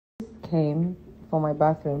came for my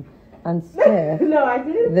bathroom and said, No, I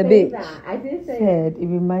didn't the say bitch that. I didn't say said it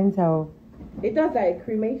reminds her of. it does like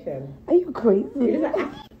cremation. Are you crazy? It is like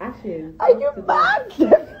ashes. Are you mad?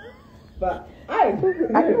 But I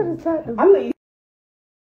don't understand. I'm not.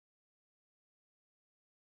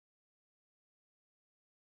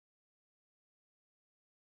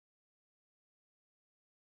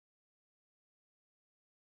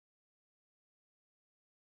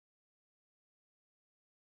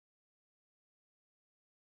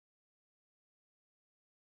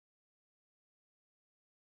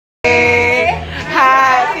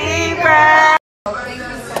 Happy birthday.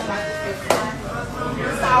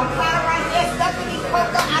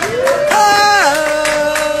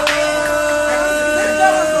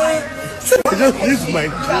 This is my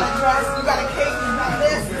joke. You got a cake, you got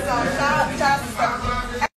this, so shout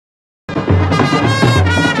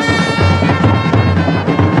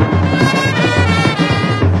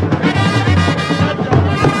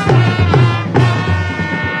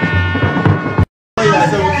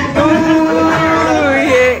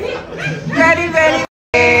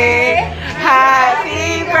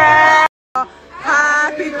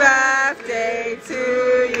Happy birthday to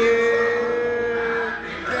you.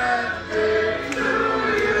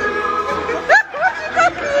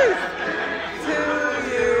 To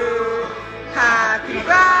you. Happy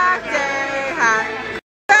birthday. Happy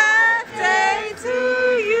birthday to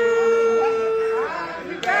you.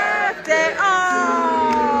 Happy birthday.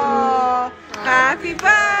 Oh, happy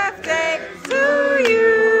birthday to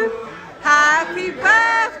you. Happy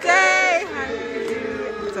birthday.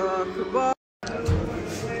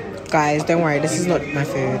 Guys, don't worry, this is not my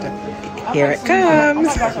food. Here it comes.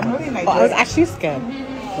 Oh, I was actually scared.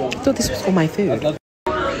 I thought this was all my food.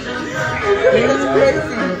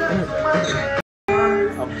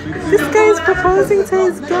 This guy is proposing to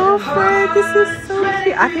his girlfriend. This is so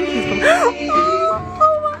cute. I think he's from...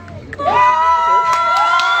 Oh my god!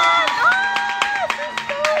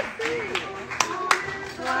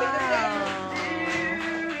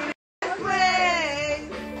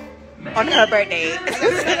 On her birthday.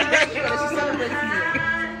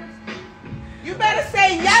 You better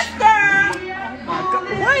say yes, girl. Oh my god,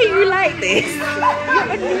 why are you like this?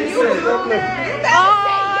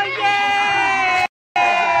 Oh yeah!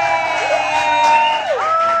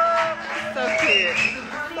 So cute.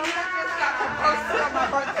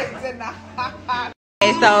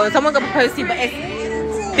 Okay, so someone got proposed to, but it's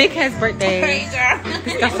Big Hair's birthday.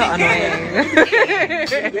 This guy's so annoying.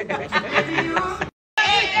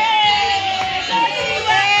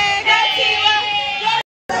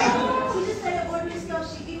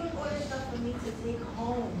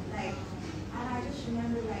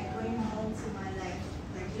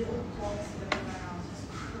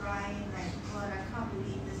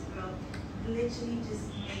 Literally just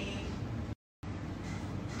made.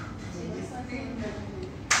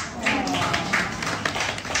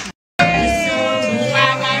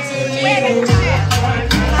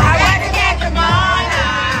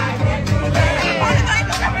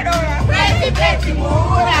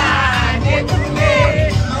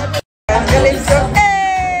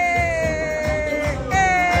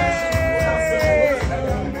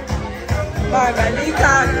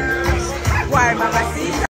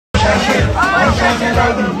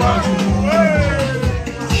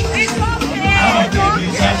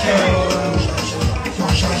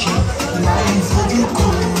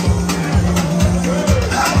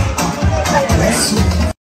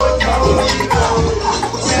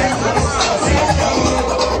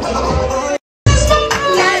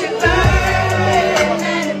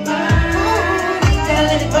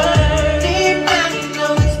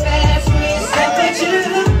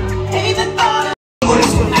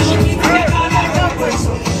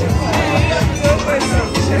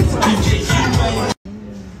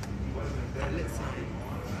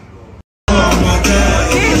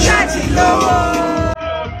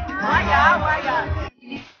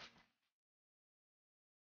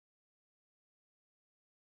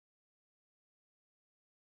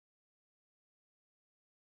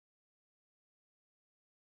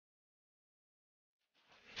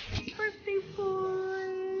 Birthday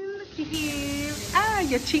boy, look at him. Ah,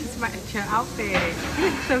 your cheeks match your outfit. You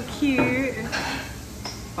look so cute.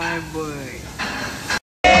 Fine boy.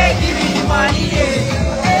 Hey, give me the money.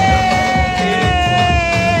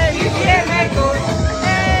 Hey, you can't make go.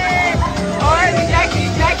 Hey, oh,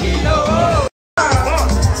 Jackie, no.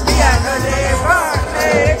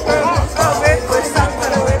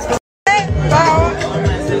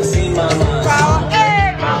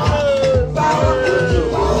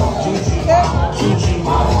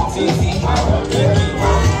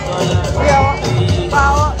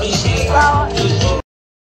 Power. Flower.